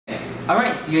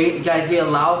Alright, so you guys, we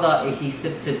allow the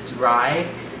adhesive to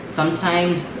dry.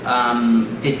 Sometimes,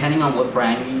 depending on what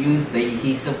brand you use, the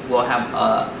adhesive will have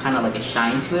a kind of like a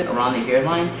shine to it around the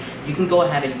hairline. You can go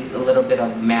ahead and use a little bit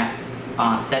of matte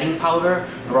setting powder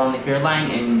around the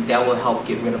hairline, and that will help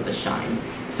get rid of the shine.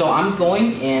 So I'm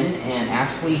going in and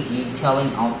actually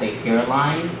detailing out the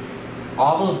hairline.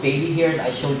 All those baby hairs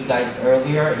I showed you guys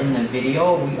earlier in the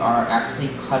video, we are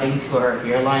actually cutting to her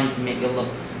hairline to make it look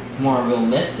more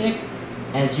realistic.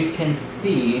 As you can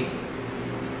see,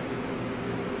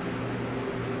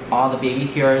 all the baby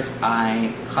hairs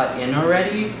I cut in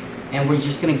already, and we're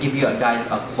just going to give you guys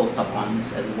a close-up on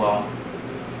this as well.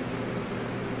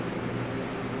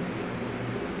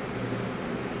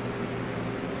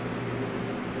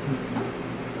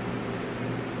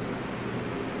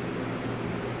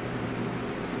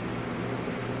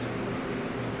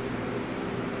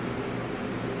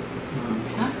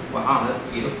 Wow,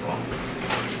 that's beautiful.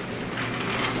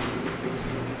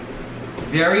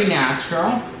 Very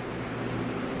natural.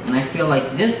 And I feel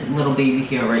like this little baby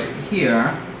hair right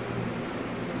here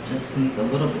just needs a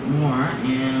little bit more,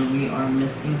 and we are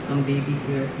missing some baby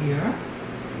hair here.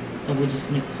 So we're just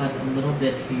going to cut a little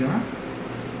bit here.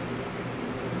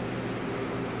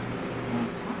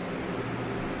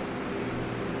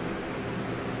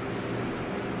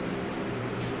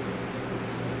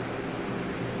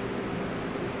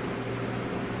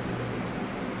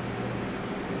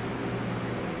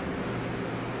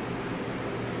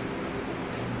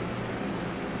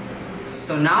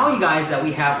 So now, you guys, that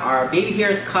we have our baby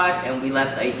hairs cut and we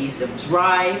let the adhesive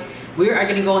dry, we are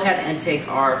going to go ahead and take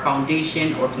our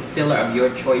foundation or concealer of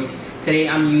your choice. Today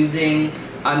I'm using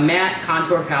a matte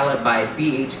contour palette by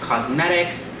BH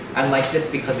Cosmetics. I like this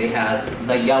because it has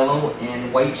the yellow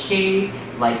and white shade,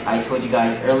 like I told you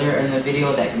guys earlier in the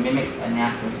video, that mimics a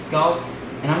natural scalp.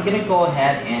 And I'm going to go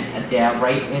ahead and dab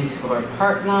right into her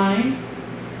part line.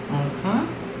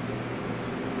 Okay.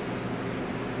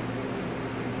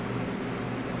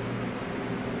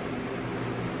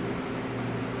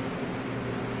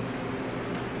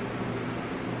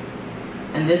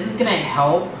 And this is going to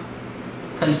help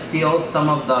conceal some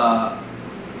of the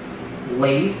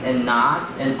lace and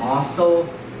knots, and also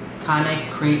kind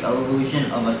of create an illusion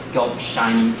of a scalp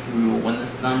shining through when the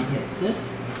sun hits it.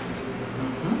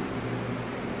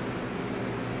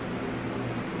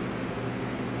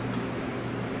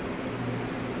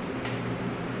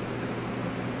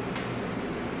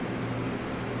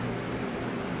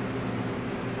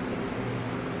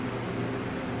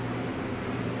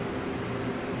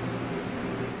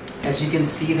 As you can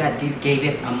see, that gave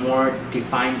it a more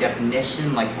defined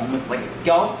definition, like almost like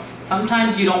scalp.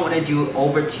 Sometimes you don't want to do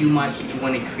over too much if you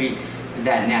want to create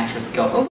that natural scalp.